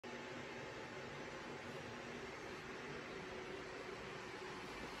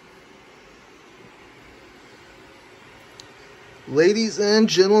Ladies and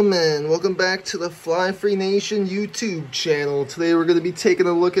gentlemen, welcome back to the Fly Free Nation YouTube channel. Today we're going to be taking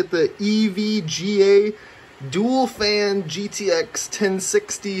a look at the EVGA Dual Fan GTX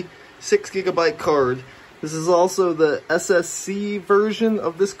 1060 6GB card. This is also the SSC version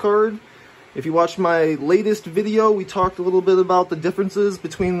of this card. If you watched my latest video, we talked a little bit about the differences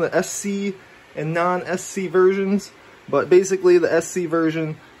between the SC and non-SC versions. But basically the SC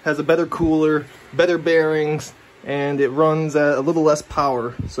version has a better cooler, better bearings, and it runs at a little less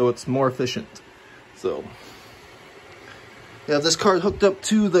power, so it's more efficient. So, we have this card hooked up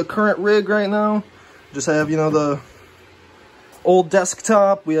to the current rig right now. Just have, the old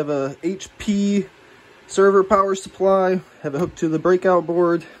desktop. We have a HP server power supply. Have it hooked to the breakout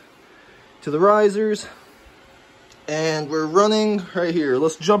board, to the risers. And we're running right here.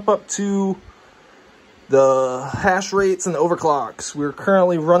 Let's jump up to the hash rates and the overclocks. We're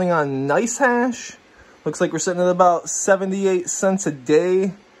currently running on nice hash. Looks like we're sitting at about 78 cents a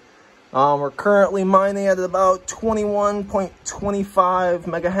day. We're currently mining at about 21.25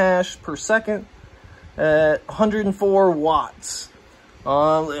 mega hash per second at 104 watts.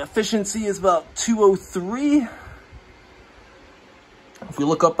 The efficiency is about 203. If we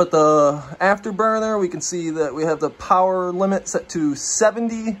look up at the Afterburner, we can see that we have the power limit set to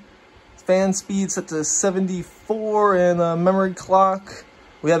 70, fan speed set to 74, and a memory clock.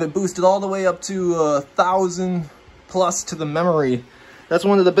 We have it boosted all the way up to 1,000 plus to the memory. That's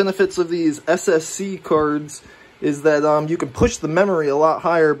one of the benefits of these SSC cards, is that you can push the memory a lot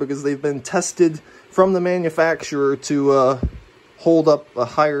higher because they've been tested from the manufacturer to hold up a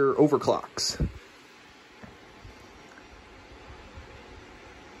higher overclocks.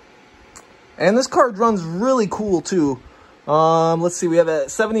 And this card runs really cool too. Let's see, we have a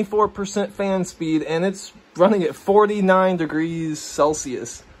 74% fan speed, and it's running at 49 degrees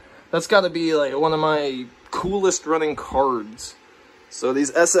Celsius. That's got to be like one of my coolest running cards. So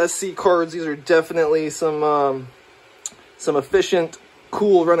these SSC cards, these are definitely some efficient,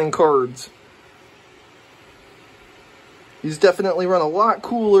 cool running cards. These definitely run a lot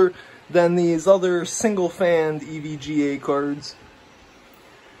cooler than these other single-fanned EVGA cards.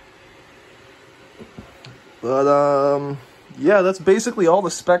 But yeah, that's basically all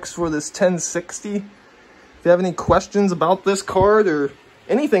the specs for this 1060. If you have any questions about this card or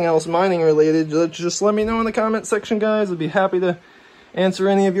anything else mining related, just let me know in the comment section, guys. I'd be happy to answer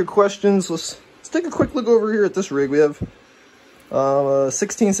any of your questions. Let's take a quick look over here at this rig. We have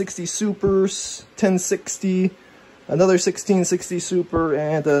 1660 Super, 1060, another 1660 Super,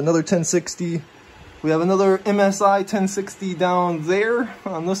 and another 1060. We have another MSI 1060 down there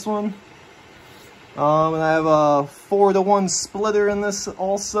on this one. And I have a 4-to-1 splitter in this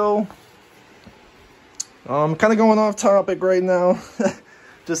also. I'm kind of going off topic right now.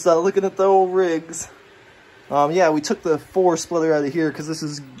 Just looking at the old rigs. Yeah, we took the 4 splitter out of here because this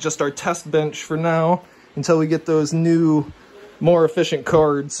is just our test bench for now until we get those new, more efficient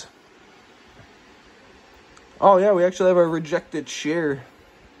cards. Oh yeah, we actually have a rejected share.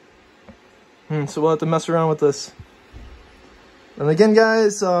 So we'll have to mess around with this. And again,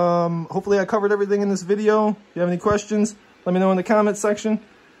 guys, hopefully I covered everything in this video. If you have any questions, let me know in the comment section.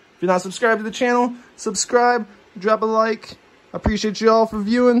 If you're not subscribed to the channel, subscribe, drop a like. I appreciate you all for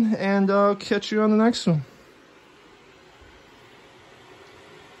viewing, and I'll catch you on the next one.